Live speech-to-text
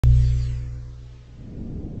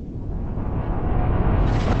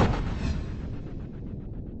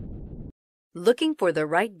Looking for the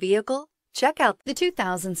right vehicle? Check out the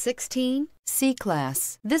 2016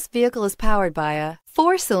 C-Class. This vehicle is powered by a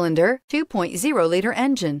 4-cylinder, 2.0-liter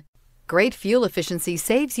engine. Great fuel efficiency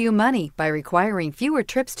saves you money by requiring fewer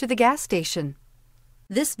trips to the gas station.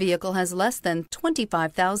 This vehicle has less than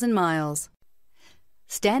 25,000 miles.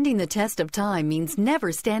 Standing the test of time means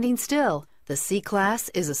never standing still. The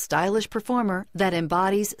C-Class is a stylish performer that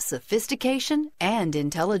embodies sophistication and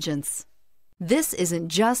intelligence. This isn't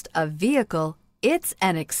just a vehicle, it's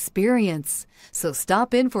an experience. So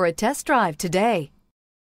stop in for a test drive today.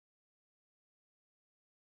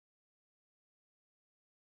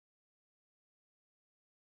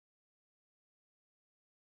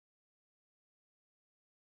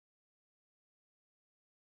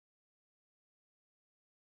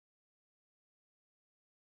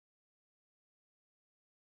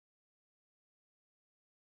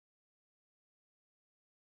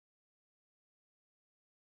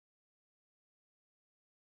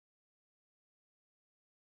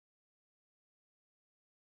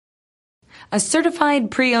 A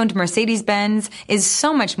certified pre-owned Mercedes-Benz is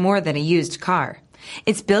so much more than a used car.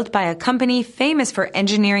 It's built by a company famous for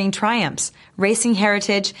engineering triumphs, racing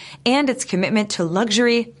heritage, and its commitment to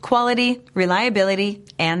luxury, quality, reliability,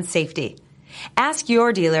 and safety. Ask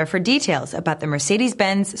your dealer for details about the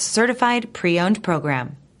Mercedes-Benz Certified Pre-Owned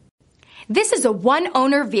program. This is a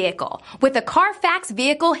one-owner vehicle with a Carfax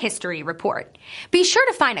Vehicle History Report. Be sure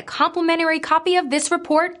to find a complimentary copy of this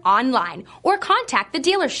report online or contact the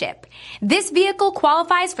dealership. This vehicle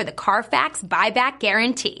qualifies for the Carfax Buyback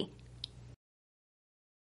Guarantee.